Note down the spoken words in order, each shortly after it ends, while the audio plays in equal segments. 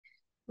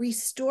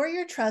restore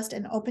your trust,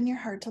 and open your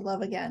heart to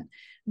love again.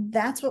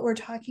 That's what we're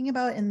talking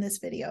about in this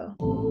video.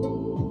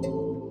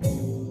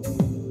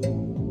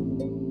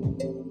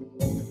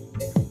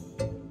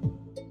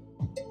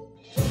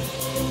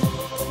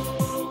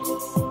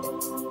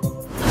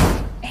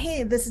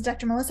 Hey, this is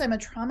Dr. Melissa. I'm a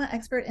trauma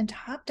expert and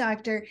top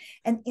doctor.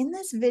 And in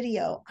this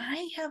video,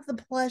 I have the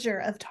pleasure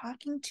of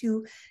talking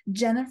to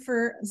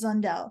Jennifer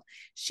Zundel.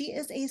 She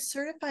is a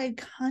certified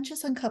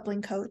conscious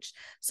uncoupling coach,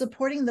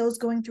 supporting those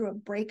going through a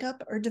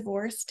breakup or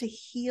divorce to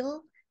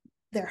heal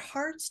their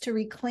hearts, to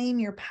reclaim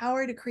your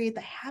power to create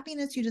the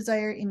happiness you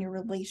desire in your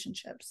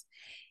relationships.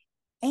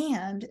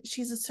 And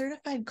she's a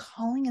certified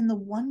calling in the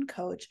one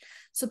coach,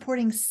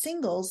 supporting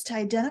singles to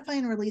identify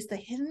and release the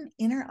hidden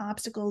inner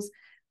obstacles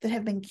that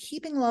have been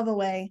keeping love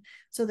away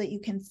so that you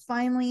can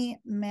finally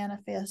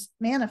manifest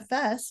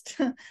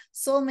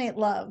soulmate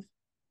love.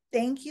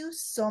 Thank you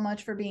so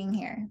much for being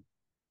here.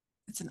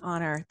 It's an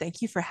honor.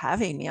 Thank you for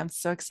having me. I'm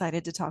so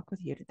excited to talk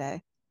with you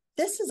today.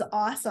 This is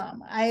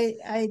awesome.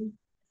 I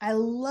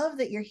love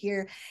that you're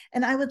here.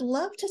 And I would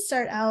love to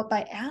start out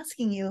by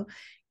asking you,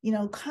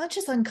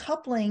 conscious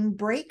uncoupling,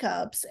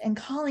 breakups, and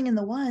calling in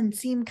the one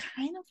seem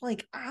kind of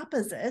like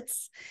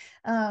opposites.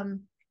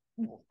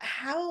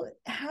 How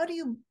do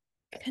you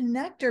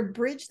connect or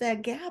bridge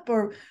that gap,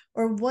 or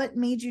what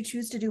made you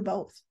choose to do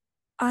both?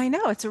 I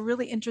know it's a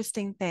really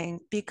interesting thing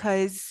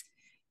because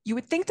you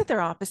would think that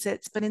they're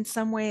opposites, but in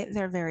some way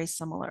they're very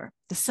similar.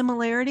 The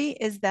similarity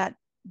is that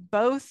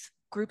both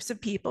groups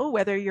of people,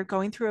 whether you're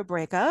going through a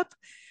breakup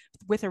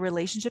with a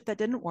relationship that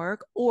didn't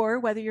work, or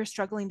whether you're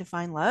struggling to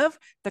find love,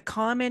 the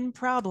common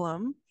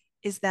problem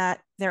is that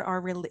there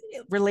are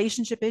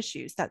relationship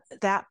issues,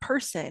 that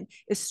person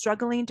is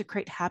struggling to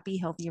create happy,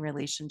 healthy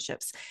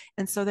relationships.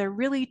 And so they're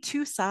really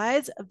two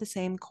sides of the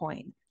same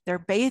coin. They're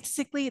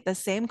basically the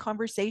same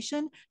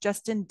conversation,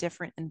 just in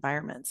different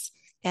environments.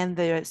 And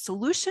the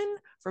solution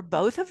for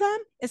both of them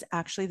is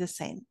actually the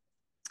same.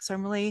 So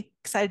I'm really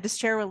excited to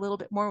share a little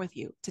bit more with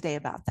you today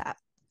about that.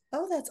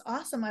 Oh, that's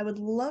awesome. I would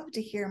love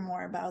to hear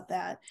more about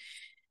that.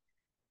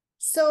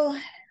 So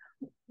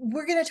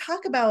we're going to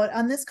talk about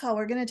on this call,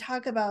 we're going to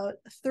talk about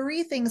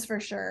three things for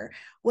sure: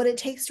 what it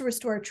takes to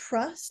restore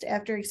trust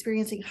after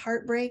experiencing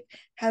heartbreak,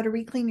 how to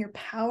reclaim your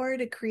power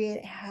to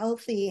create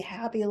healthy,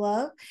 happy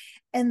love,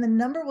 and the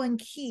number one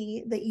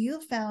key that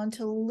you found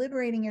to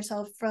liberating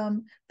yourself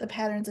from the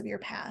patterns of your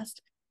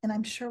past. And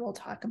I'm sure we'll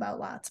talk about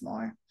lots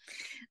more.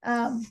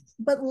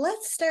 But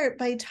let's start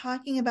by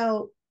talking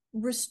about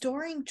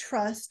restoring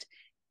trust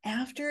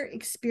after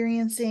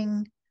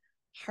experiencing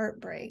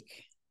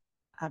heartbreak.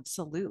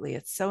 Absolutely.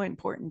 It's so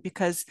important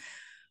because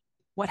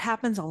what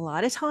happens a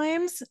lot of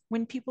times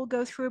when people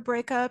go through a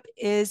breakup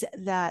is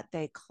that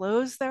they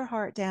close their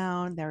heart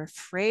down. They're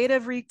afraid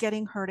of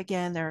getting hurt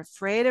again. They're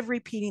afraid of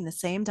repeating the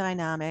same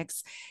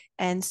dynamics.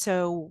 And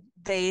so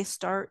they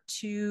start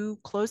to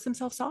close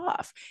themselves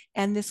off.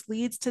 And this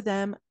leads to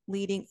them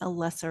leading a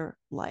lesser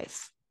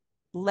life,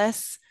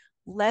 less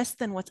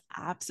than what's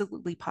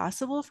absolutely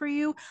possible for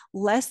you,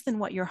 less than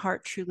what your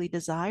heart truly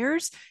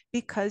desires,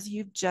 because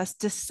you've just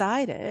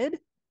decided,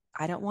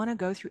 I don't want to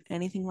go through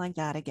anything like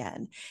that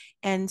again.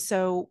 And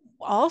so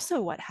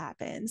also what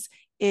happens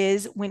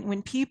is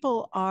when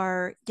people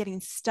are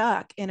getting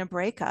stuck in a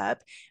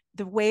breakup,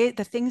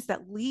 the things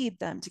that lead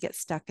them to get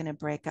stuck in a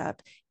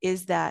breakup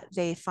is that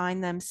they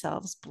find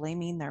themselves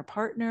blaming their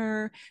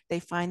partner. They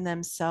find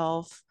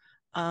themselves,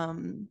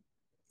 you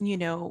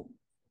know,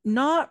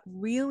 not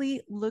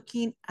really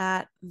looking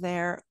at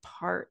their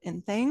part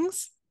in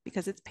things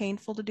because it's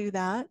painful to do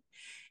that.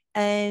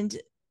 And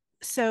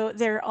so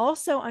they're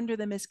also under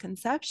the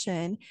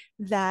misconception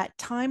that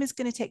time is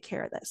going to take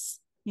care of this.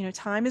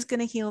 Time is going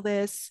to heal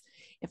this.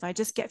 If I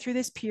just get through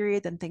this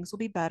period, then things will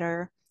be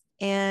better.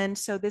 And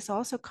so this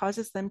also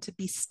causes them to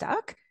be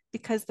stuck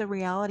because the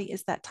reality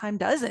is that time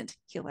doesn't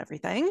heal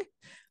everything.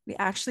 We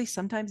actually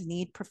sometimes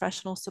need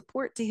professional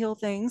support to heal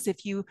things.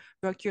 If you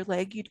broke your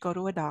leg, you'd go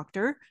to a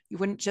doctor. You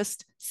wouldn't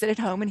just sit at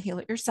home and heal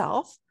it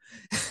yourself,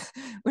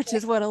 which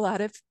is what a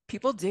lot of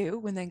people do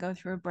when they go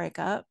through a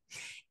breakup.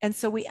 And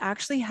so we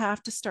actually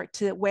have to start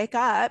to wake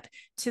up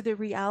to the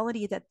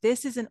reality that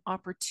this is an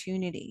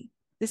opportunity.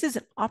 This is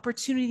an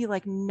opportunity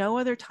like no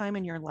other time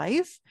in your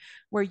life,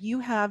 where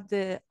you have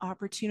the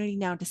opportunity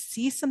now to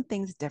see some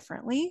things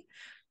differently,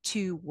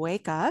 to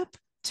wake up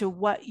to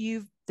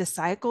the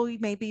cycle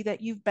maybe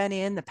that you've been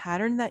in, the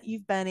pattern that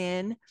you've been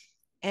in,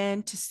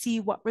 and to see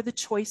what were the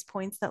choice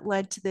points that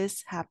led to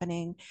this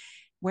happening.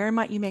 Where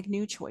might you make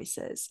new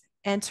choices?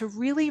 And to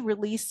really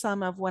release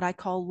some of what I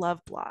call love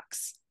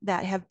blocks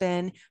that have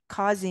been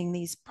causing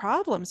these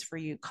problems for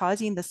you,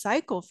 causing the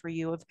cycle for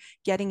you of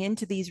getting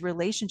into these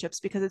relationships,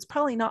 because it's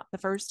probably not the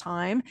first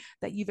time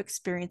that you've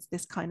experienced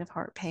this kind of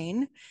heart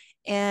pain.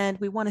 And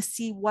we want to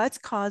see what's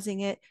causing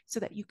it so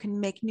that you can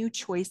make new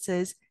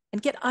choices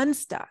and get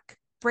unstuck.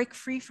 Break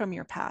free from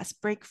your past,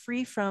 break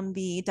free from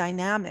the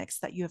dynamics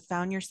that you have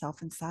found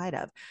yourself inside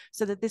of,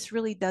 so that this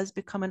really does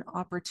become an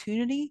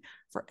opportunity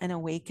for an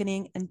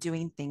awakening and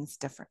doing things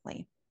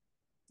differently.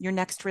 Your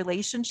next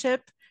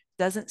relationship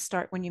doesn't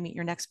start when you meet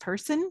your next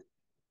person.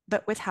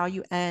 but with how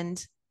you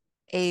end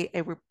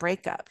a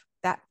breakup.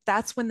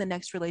 That's when the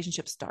next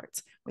relationship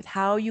starts, with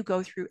how you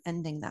go through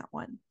ending that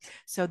one.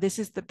 So this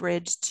is the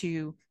bridge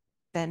to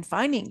then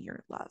finding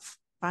your love,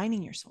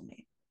 finding your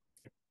soulmate.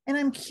 And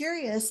I'm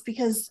curious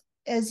because,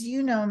 as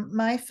you know,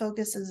 my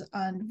focus is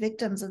on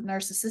victims of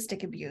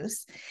narcissistic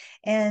abuse.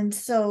 And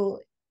so,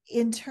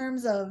 in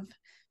terms of,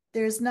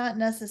 there's not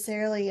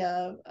necessarily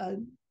a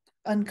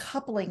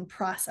uncoupling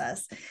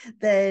process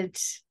that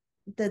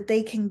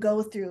they can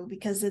go through,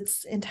 because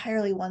it's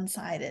entirely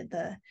one-sided.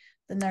 The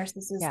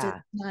narcissist is Yeah,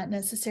 not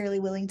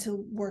necessarily willing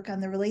to work on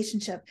the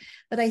relationship.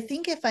 But I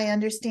think if I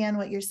understand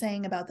what you're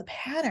saying about the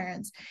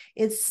patterns,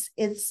 it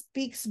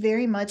speaks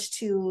very much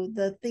to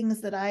the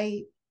things that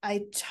I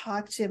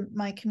talk to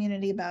my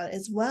community about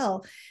as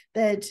well,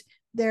 that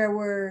there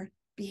were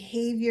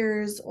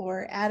behaviors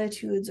or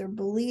attitudes or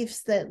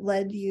beliefs that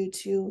led you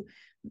to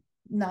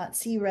not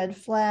see red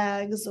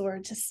flags or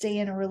to stay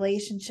in a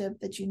relationship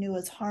that you knew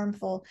was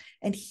harmful,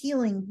 and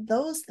healing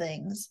those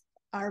things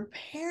are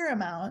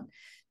paramount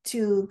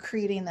to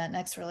creating that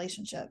next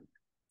relationship.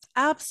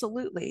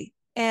 absolutely.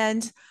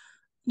 And,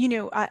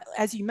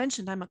 as you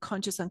mentioned, I'm a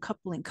conscious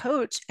uncoupling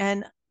coach.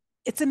 And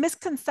it's a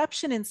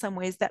misconception in some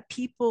ways that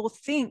people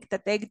think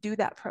that they do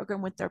that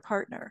program with their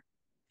partner.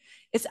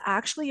 It's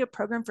actually a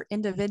program for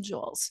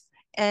individuals.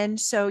 And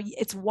so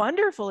it's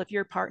wonderful if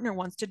your partner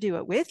wants to do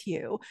it with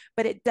you,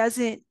 but it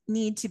doesn't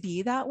need to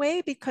be that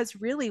way, because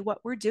really what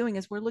we're doing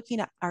is we're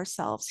looking at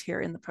ourselves here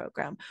in the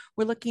program.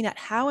 We're looking at,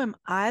 how am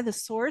I the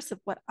source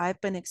of what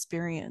I've been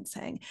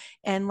experiencing?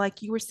 And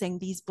like you were saying,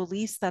 these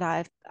beliefs that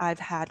I've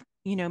had,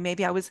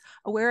 maybe I was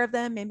aware of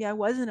them, maybe I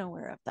wasn't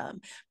aware of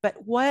them, but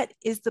what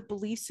is the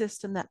belief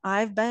system that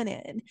I've been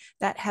in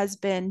that has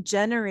been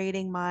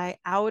generating my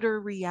outer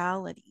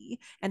reality,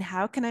 and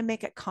how can I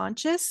make it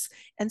conscious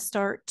and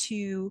start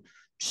to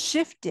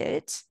shift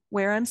it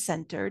where I'm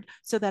centered,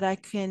 so that I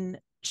can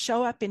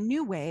show up in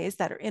new ways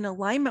that are in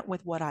alignment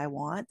with what I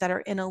want, that are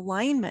in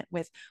alignment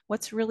with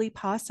what's really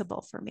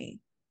possible for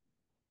me.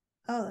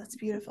 Oh, that's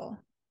beautiful.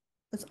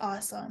 That's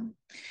awesome.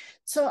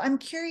 So I'm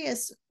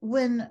curious,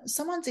 when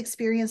someone's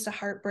experienced a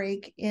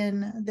heartbreak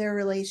in their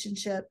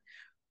relationship,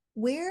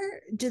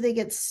 where do they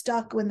get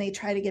stuck when they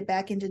try to get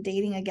back into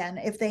dating again,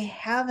 if they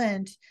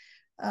haven't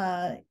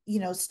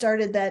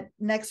started that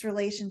next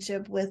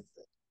relationship with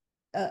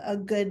a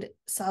good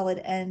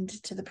solid end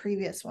to the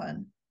previous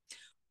one?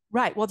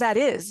 Right. Well, that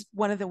is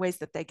one of the ways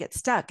that they get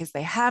stuck, is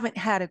they haven't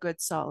had a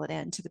good solid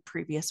end to the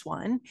previous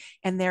one.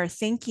 And they're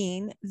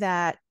thinking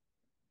that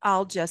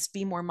I'll just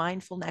be more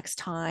mindful next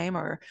time.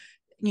 Or,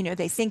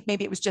 they think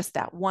maybe it was just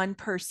that one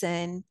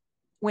person,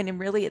 when in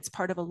really it's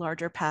part of a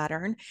larger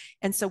pattern.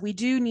 And so we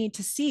do need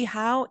to see,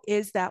 how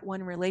is that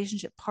one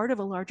relationship part of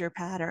a larger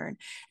pattern?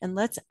 And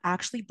let's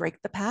actually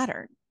break the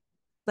pattern.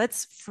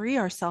 Let's free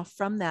ourselves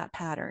from that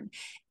pattern.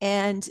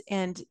 And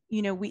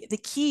the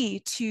key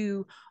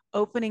to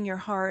opening your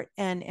heart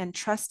and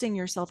trusting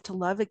yourself to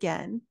love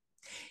again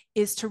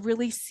is to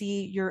really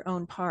see your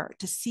own part,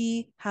 to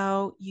see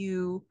how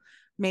you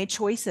made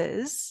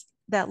choices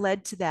that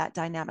led to that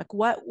dynamic.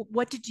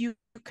 What did you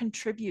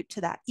contribute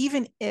to that?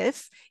 Even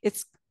if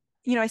it's,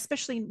 I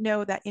especially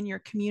know that in your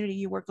community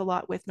you work a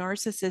lot with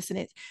narcissists, and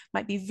it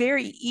might be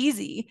very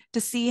easy to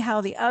see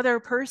how the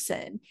other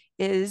person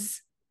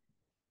is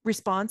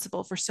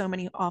responsible for so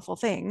many awful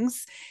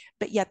things.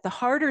 But yet the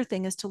harder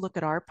thing is to look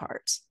at our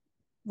part,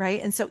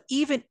 right? And so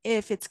even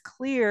if it's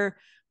clearly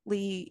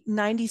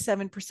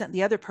 97%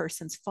 the other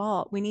person's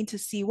fault, we need to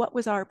see, what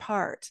was our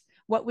part?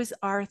 What was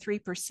our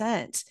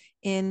 3%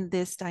 in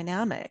this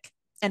dynamic?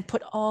 And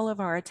put all of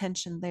our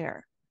attention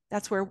there.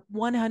 That's where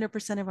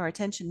 100% of our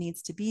attention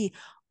needs to be,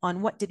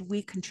 on what did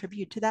we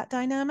contribute to that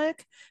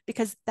dynamic?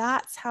 Because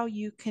that's how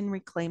you can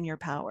reclaim your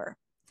power.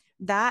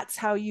 That's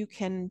how you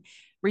can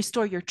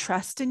restore your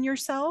trust in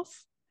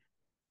yourself.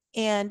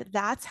 And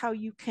that's how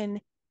you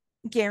can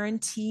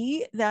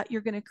guarantee that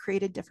you're going to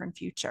create a different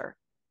future.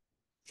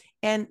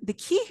 And the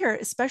key here,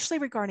 especially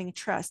regarding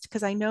trust,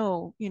 because I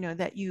know,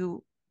 that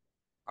you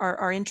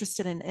are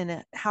interested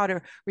in how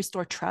to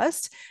restore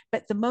trust,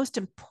 but the most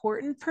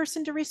important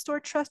person to restore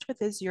trust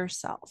with is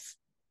yourself.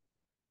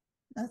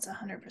 That's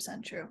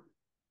 100% true.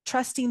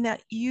 Trusting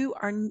that you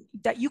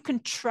can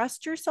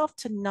trust yourself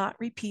to not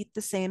repeat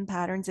the same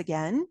patterns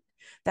again,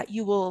 that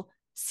you will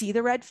see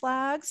the red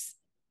flags,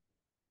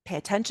 pay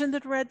attention to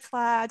the red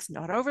flags,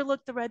 not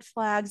overlook the red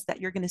flags, that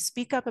you're going to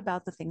speak up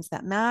about the things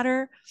that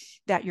matter,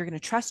 that you're going to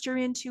trust your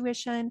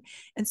intuition.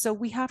 And so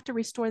we have to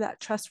restore that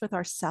trust with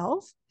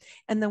ourselves.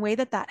 And the way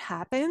that that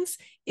happens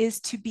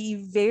is to be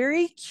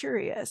very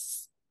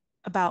curious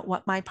about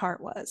what my part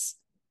was.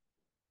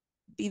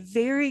 Be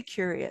very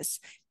curious,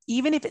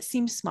 even if it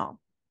seems small.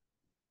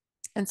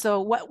 And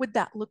so what would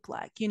that look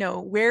like?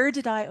 Where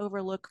did I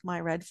overlook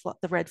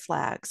the red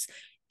flags?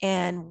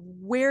 And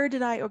where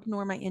did I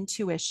ignore my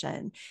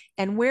intuition?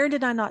 And where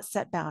did I not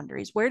set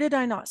boundaries? Where did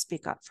I not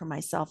speak up for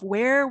myself?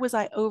 Where was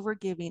I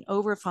overgiving,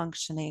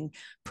 overfunctioning,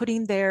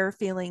 putting their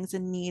feelings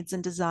and needs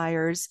and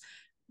desires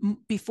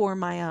before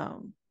my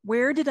own?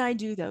 Where did I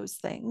do those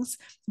things?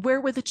 Where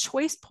were the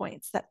choice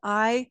points that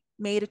I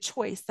made a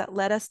choice that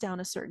led us down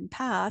a certain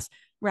path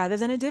rather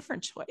than a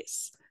different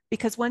choice?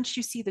 Because once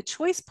you see the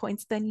choice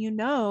points, then you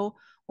know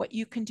what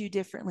you can do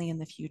differently in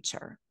the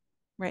future,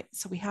 right?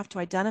 So we have to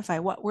identify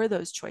what were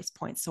those choice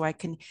points so I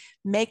can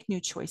make new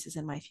choices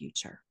in my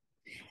future.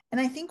 And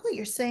I think what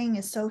you're saying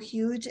is so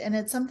huge, and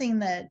it's something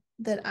that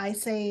I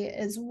say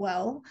as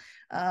well,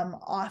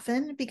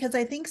 often, because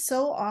I think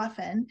so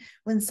often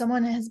when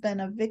someone has been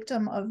a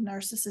victim of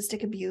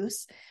narcissistic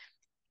abuse,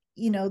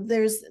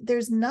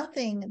 there's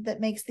nothing that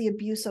makes the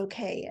abuse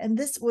okay. And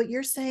this, what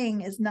you're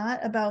saying, is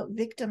not about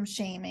victim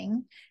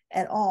shaming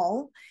at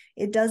all.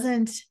 It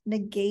doesn't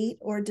negate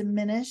or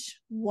diminish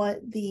what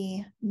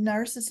the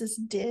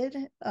narcissist did,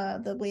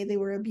 the way they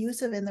were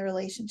abusive in the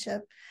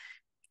relationship.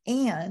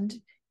 And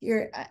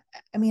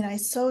I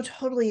so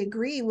totally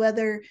agree,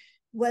 whether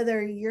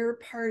your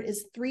part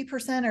is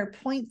 3% or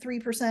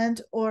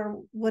 0.3%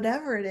 or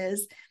whatever it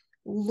is,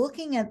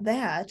 looking at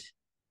that,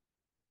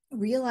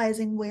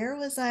 realizing, where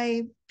was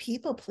I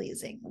people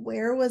pleasing?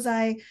 Where was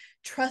I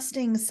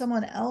trusting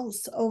someone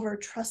else over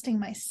trusting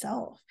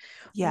myself?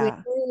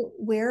 Yeah.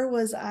 Where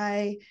was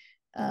I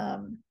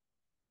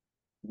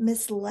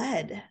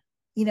misled?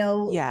 You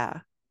know, Yeah.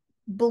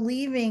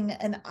 believing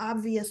an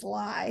obvious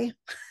lie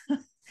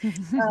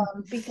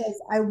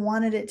because I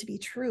wanted it to be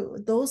true.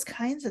 Those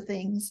kinds of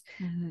things,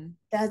 Mm-hmm.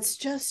 that's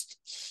just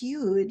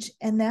huge.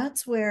 And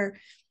that's where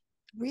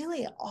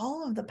really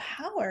all of the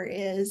power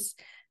is,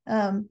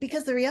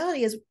 because the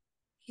reality is,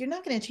 you're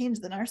not going to change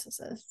the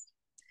narcissist.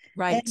 And,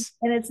 Right.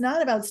 and it's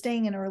not about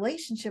staying in a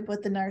relationship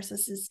with the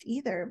narcissist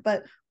either,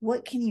 but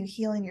what can you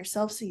heal in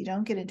yourself so you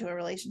don't get into a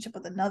relationship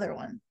with another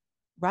one?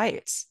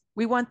 Right.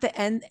 We want to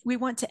end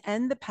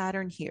the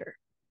pattern here.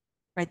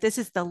 Right? This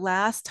is the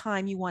last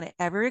time you want to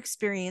ever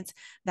experience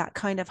that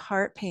kind of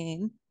heart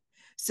pain,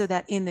 so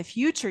that in the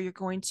future you're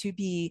going to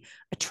be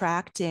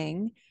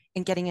attracting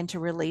and getting into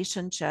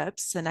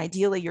relationships, and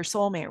ideally your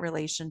soulmate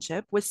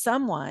relationship, with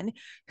someone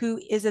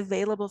who is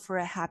available for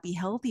a happy,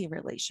 healthy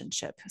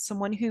relationship,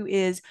 someone who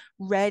is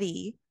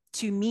ready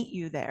to meet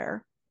you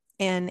there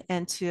and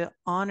to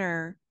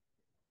honor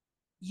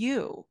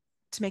you,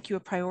 to make you a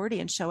priority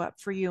and show up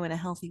for you in a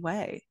healthy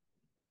way.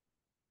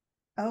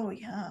 Oh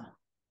yeah.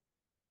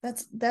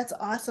 That's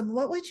awesome.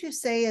 What would you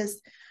say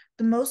is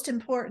the most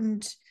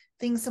important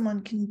thing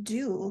someone can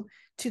do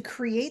to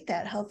create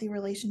that healthy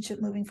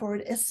relationship moving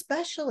forward,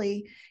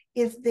 especially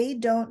if they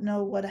don't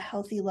know what a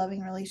healthy, loving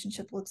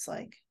relationship looks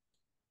like?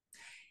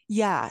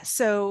 Yeah.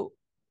 So,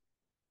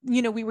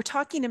 we were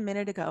talking a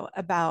minute ago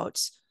about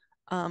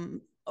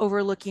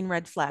overlooking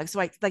red flags. So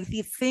like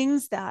the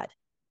things that,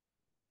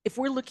 if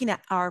we're looking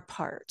at our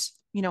part,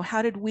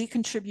 how did we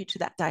contribute to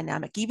that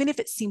dynamic? Even if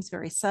it seems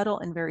very subtle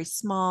and very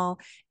small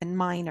and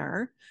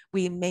minor,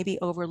 we maybe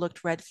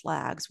overlooked red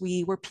flags.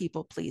 We were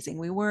people pleasing.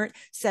 We weren't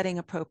setting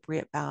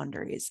appropriate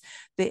boundaries.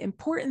 The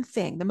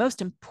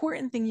most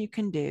important thing you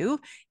can do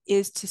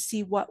is to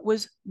see what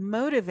was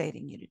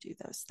motivating you to do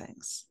those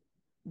things.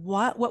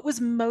 What was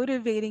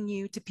motivating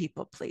you to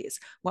people please?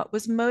 What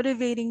was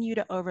motivating you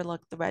to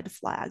overlook the red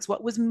flags?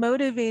 What was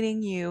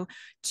motivating you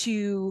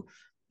to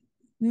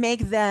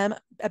make them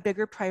a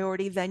bigger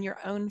priority than your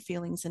own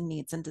feelings and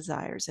needs and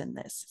desires in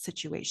this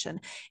situation?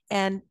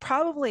 And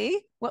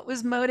probably what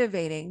was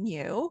motivating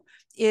you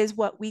is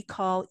what we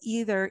call,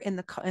 either in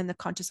the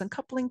conscious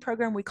uncoupling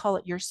program, we call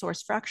it your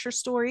source fracture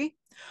story,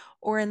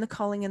 or in the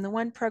Calling in the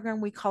One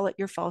program, we call it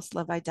your false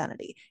love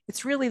identity.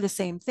 It's really the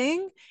same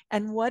thing.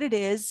 And what it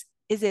is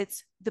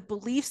it's the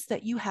beliefs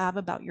that you have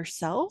about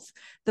yourself,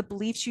 the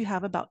beliefs you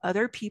have about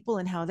other people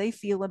and how they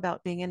feel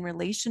about being in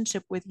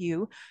relationship with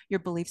you,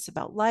 your beliefs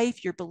about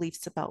life, your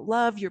beliefs about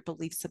love, your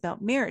beliefs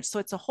about marriage. So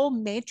it's a whole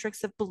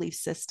matrix of belief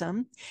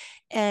system.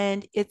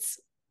 And it's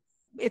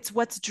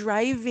what's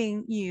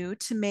driving you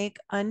to make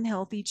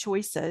unhealthy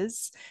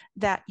choices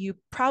that you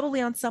probably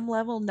on some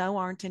level know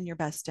aren't in your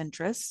best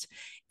interest.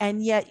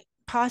 And yet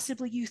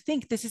possibly you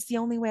think, this is the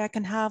only way I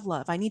can have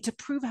love. I need to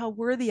prove how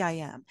worthy I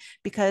am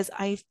because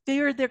I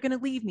fear they're going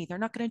to leave me. They're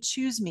not going to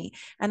choose me.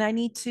 And I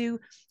need to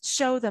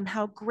show them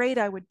how great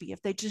I would be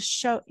if they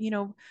just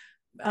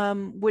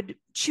would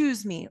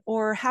choose me,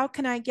 or how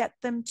can I get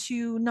them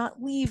to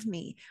not leave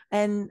me?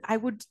 And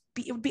it would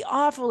be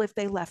awful if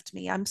they left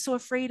me. I'm so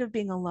afraid of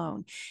being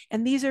alone.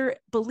 And these are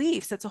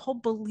beliefs. That's a whole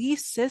belief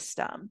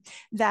system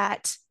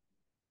that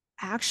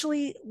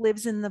actually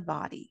lives in the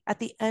body, at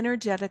the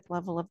energetic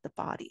level of the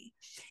body.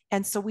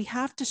 And so we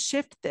have to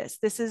shift this.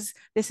 This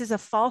is a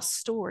false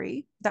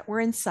story that we're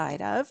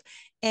inside of,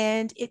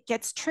 and it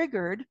gets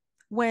triggered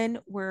when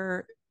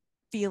we're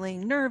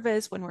feeling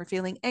nervous, when we're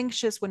feeling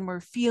anxious, when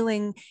we're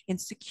feeling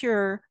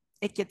insecure.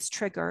 It gets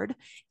triggered,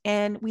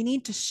 and we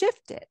need to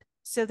shift it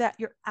so that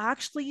you're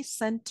actually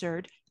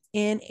centered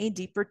in a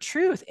deeper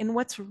truth, in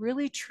what's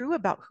really true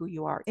about who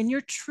you are, in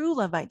your true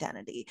love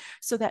identity,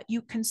 so that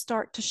you can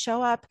start to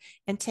show up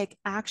and take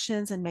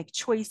actions and make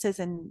choices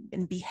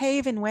and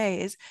behave in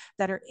ways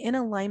that are in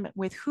alignment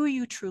with who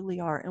you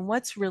truly are and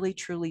what's really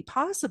truly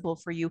possible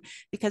for you,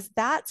 because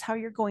that's how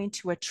you're going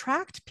to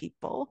attract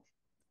people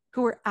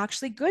who are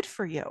actually good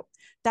for you.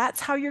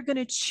 That's how you're going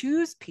to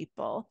choose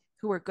people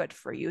who are good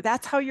for you.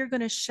 That's how you're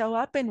going to show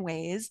up in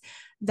ways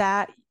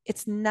that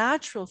it's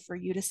natural for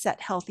you to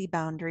set healthy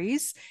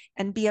boundaries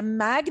and be a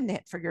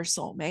magnet for your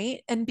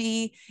soulmate, and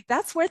be,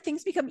 that's where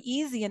things become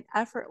easy and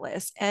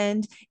effortless,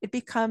 and it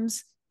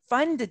becomes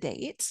fun to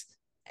date,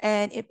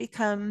 and it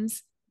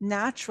becomes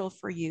natural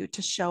for you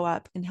to show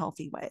up in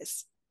healthy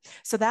ways.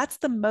 So that's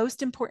the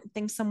most important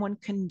thing someone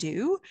can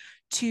do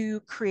to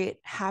create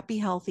happy,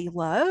 healthy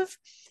love,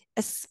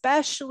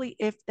 especially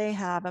if they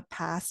have a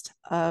past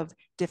of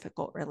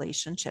difficult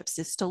relationships,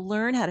 is to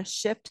learn how to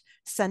shift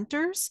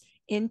centers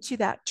into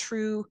that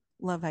true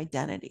love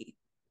identity.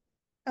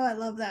 Oh, I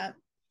love that.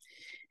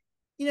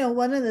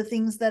 One of the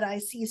things that I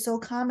see so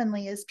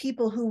commonly is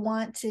people who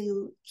want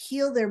to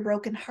heal their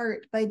broken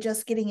heart by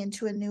just getting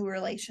into a new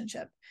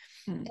relationship.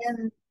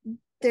 And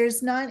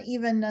there's not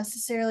even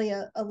necessarily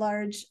a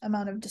large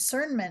amount of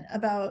discernment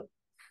about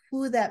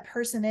who that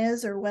person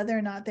is, or whether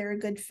or not they're a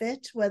good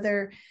fit,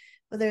 whether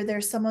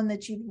there's someone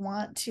that you'd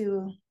want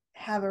to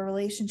have a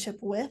relationship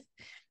with.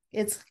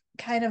 It's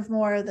kind of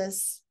more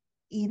this,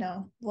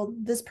 well,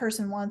 this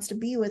person wants to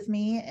be with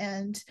me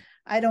and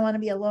I don't want to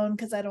be alone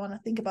because I don't want to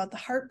think about the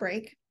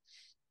heartbreak.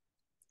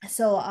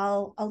 So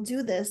I'll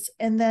do this.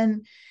 And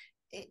then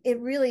it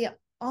really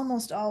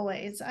almost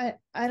always, I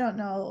don't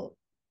know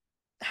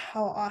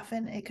how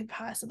often it could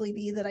possibly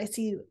be that I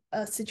see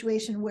a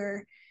situation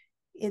where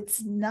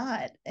it's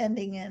not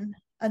ending in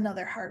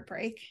another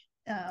heartbreak.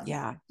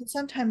 Yeah. It's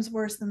sometimes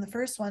worse than the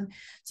first one.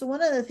 So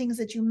one of the things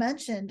that you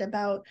mentioned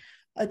about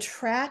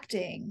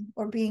attracting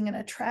or being an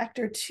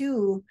attractor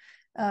to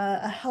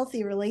a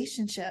healthy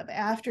relationship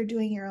after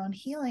doing your own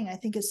healing, I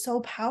think is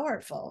so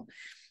powerful,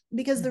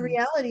 because the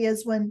reality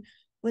is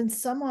when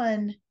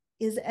someone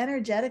is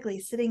energetically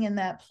sitting in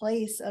that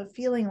place of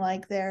feeling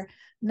like they're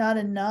not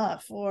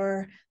enough,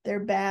 or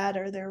they're bad,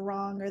 or they're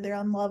wrong, or they're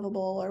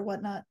unlovable, or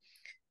whatnot,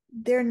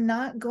 they're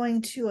not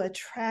going to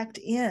attract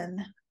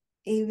in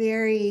a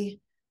very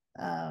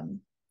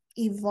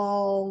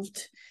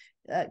evolved,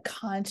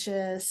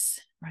 conscious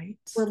Right.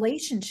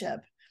 relationship.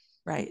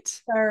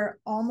 Right. Are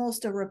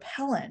almost a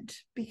repellent,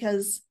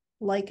 because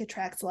like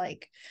attracts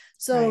like.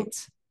 So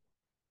Right.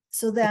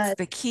 so It's that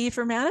the key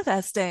for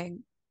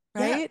manifesting,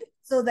 yeah, right?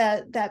 so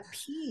that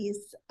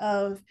piece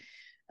of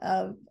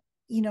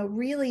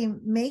really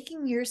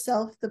making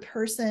yourself the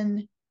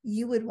person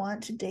you would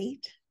want to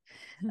date,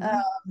 Mm-hmm.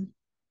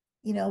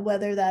 um,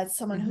 whether that's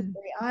someone who's Mm-hmm.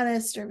 very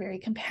honest or very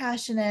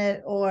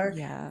compassionate, or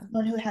Yeah.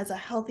 someone who has a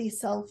healthy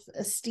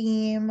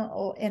self-esteem,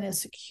 and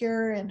is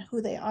secure in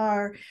who they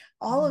are.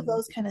 All of Mm-hmm.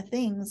 those kind of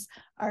things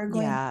are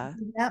going to Yeah.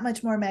 be that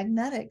much more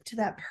magnetic to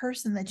that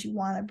person that you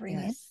want to bring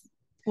in. Yes.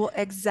 Well,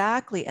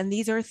 exactly. And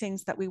these are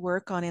things that we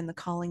work on in the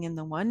calling in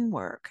the one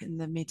work, in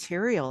the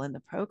material in the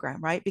program,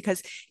 right?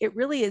 Because it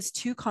really is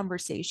two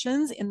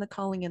conversations in the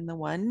calling in the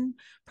one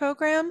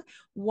program.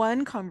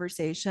 One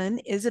conversation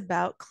is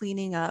about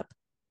cleaning up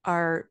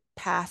our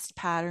past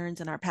patterns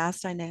and our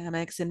past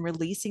dynamics and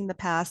releasing the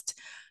past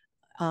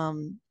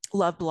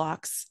love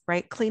blocks,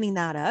 right? Cleaning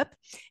that up.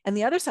 And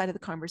the other side of the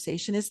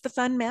conversation is the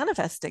fun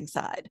manifesting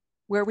side,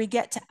 where we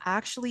get to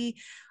actually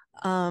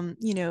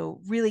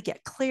really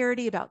get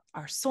clarity about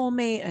our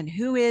soulmate and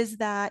who is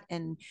that,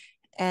 and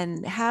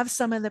have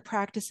some of the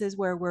practices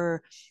where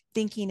we're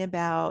thinking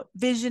about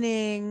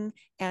visioning,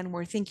 and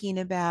we're thinking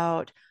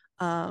about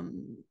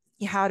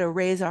how to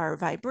raise our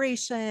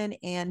vibration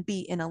and be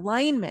in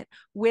alignment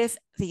with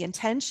the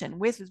intention,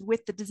 with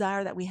the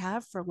desire that we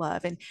have for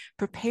love, and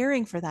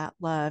preparing for that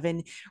love,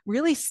 and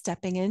really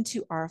stepping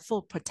into our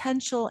full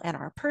potential and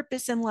our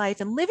purpose in life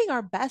and living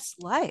our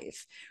best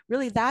life.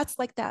 Really, that's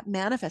like that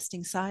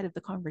manifesting side of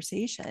the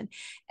conversation.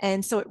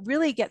 And so it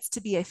really gets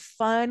to be a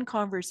fun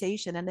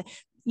conversation. And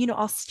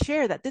I'll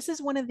share that this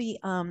is one of the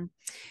um,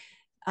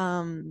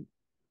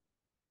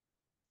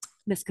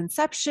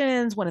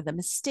 misconceptions, one of the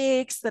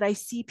mistakes that I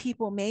see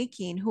people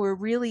making who are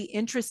really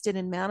interested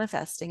in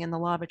manifesting in the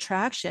law of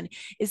attraction,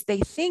 is they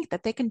think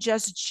that they can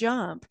just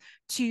jump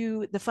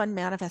to the fun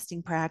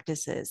manifesting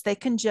practices. They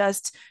can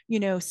just,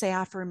 say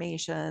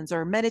affirmations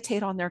or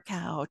meditate on their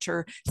couch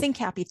or think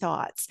happy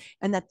thoughts,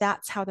 and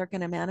that's how they're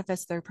going to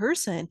manifest their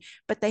person.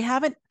 But they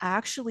haven't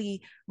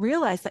actually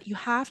realized that you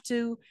have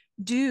to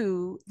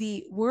do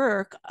the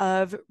work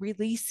of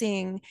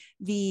releasing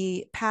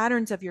the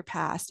patterns of your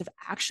past, of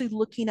actually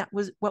looking at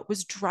what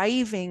was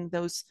driving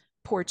those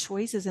poor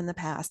choices in the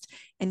past,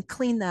 and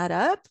clean that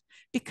up,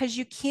 because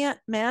you can't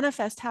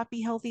manifest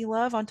happy, healthy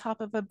love on top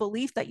of a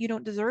belief that you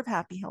don't deserve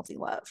happy, healthy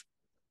love.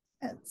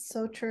 That's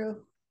so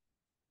true.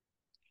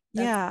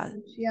 That's Yeah.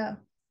 yeah.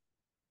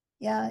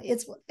 Yeah,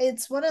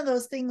 it's one of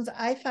those things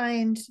I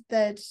find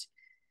that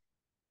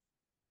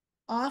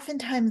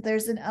oftentimes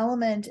there's an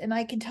element, and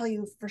I can tell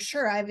you for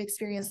sure, I've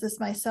experienced this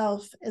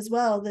myself as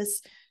well,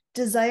 this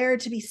desire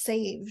to be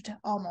saved,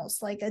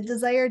 almost like a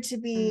desire to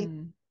be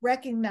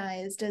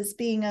recognized as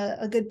being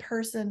a good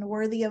person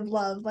worthy of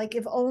love. Like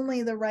if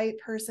only the right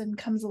person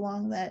comes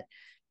along that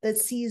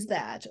sees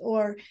that,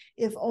 or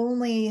if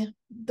only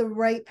the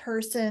right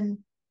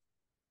person,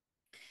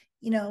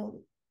 you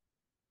know,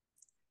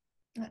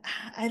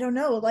 I don't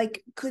know,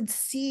 like could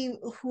see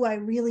who I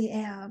really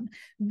am,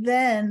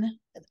 then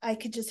I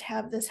could just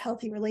have this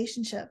healthy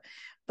relationship.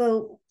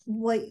 But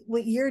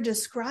what you're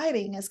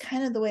describing is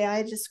kind of the way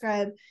I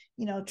describe,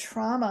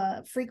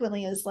 trauma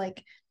frequently, is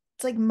like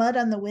it's like mud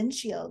on the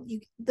windshield.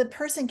 The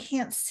person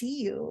can't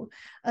see you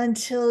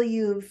until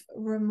you've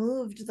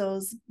removed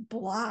those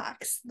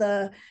blocks,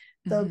 the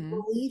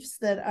beliefs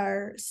that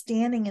are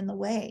standing in the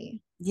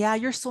way. Yeah,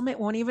 your soulmate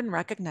won't even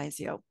recognize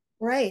you.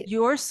 Right.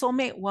 Your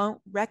soulmate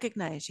won't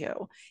recognize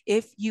you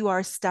if you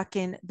are stuck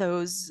in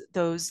those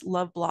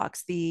love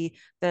blocks, the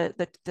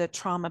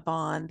trauma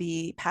bond,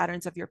 the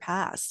patterns of your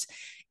past.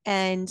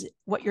 And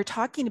what you're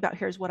talking about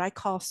here is what I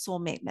call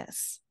soulmate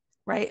myths,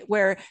 right?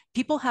 Where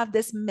people have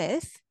this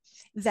myth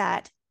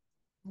that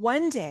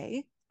one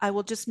day I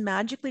will just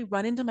magically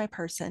run into my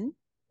person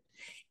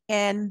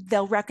and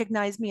they'll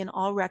recognize me and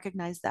I'll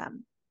recognize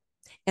them.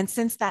 And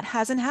since that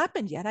hasn't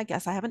happened yet, I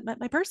guess I haven't met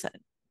my person.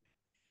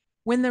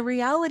 When the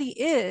reality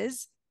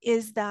is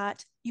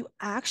that you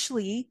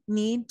actually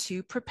need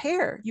to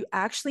prepare. You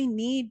actually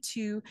need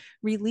to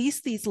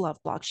release these love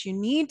blocks. You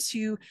need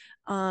to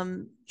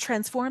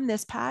transform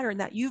this pattern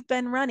that you've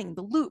been running,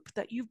 the loop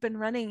that you've been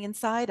running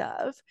inside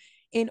of,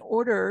 in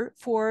order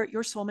for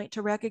your soulmate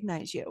to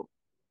recognize you.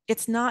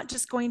 It's not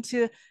just going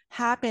to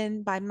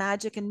happen by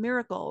magic and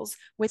miracles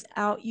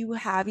without you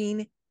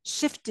having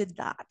shifted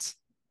that.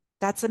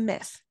 That's a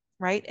myth,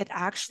 right?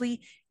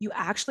 You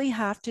actually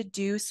have to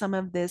do some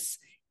of this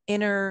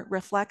inner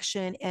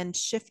reflection and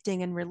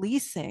shifting and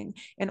releasing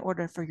in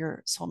order for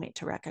your soulmate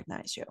to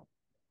recognize you,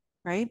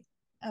 right?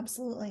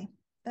 Absolutely.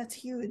 That's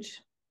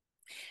huge.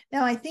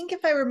 Now, I think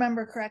if I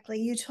remember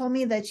correctly, you told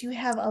me that you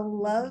have a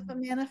love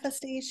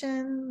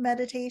manifestation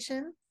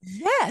meditation.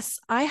 Yes,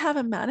 I have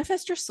a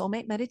manifest your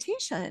soulmate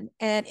meditation,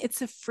 and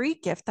it's a free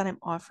gift that I'm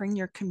offering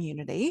your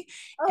community.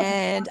 Oh,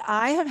 And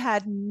I have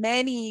had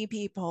many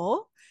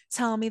people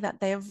tell me that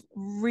they've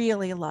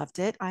really loved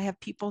it. I have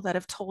people that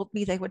have told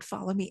me they would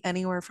follow me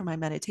anywhere for my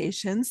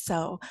meditations.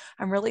 So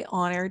I'm really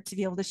honored to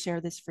be able to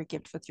share this free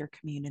gift with your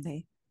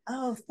community.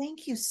 oh,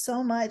 thank you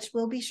so much.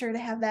 We'll be sure to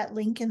have that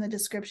link in the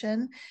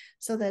description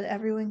so that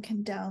everyone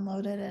can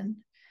download it and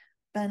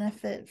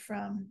benefit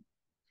from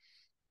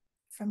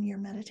your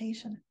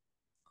meditation.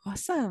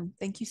 Awesome.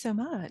 Thank you so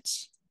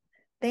much.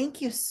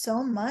 Thank you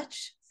so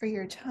much for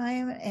your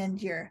time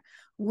and your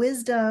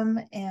wisdom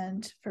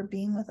and for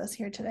being with us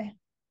here today.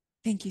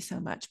 Thank you so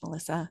much,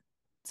 Melissa.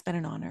 It's been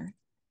an honor.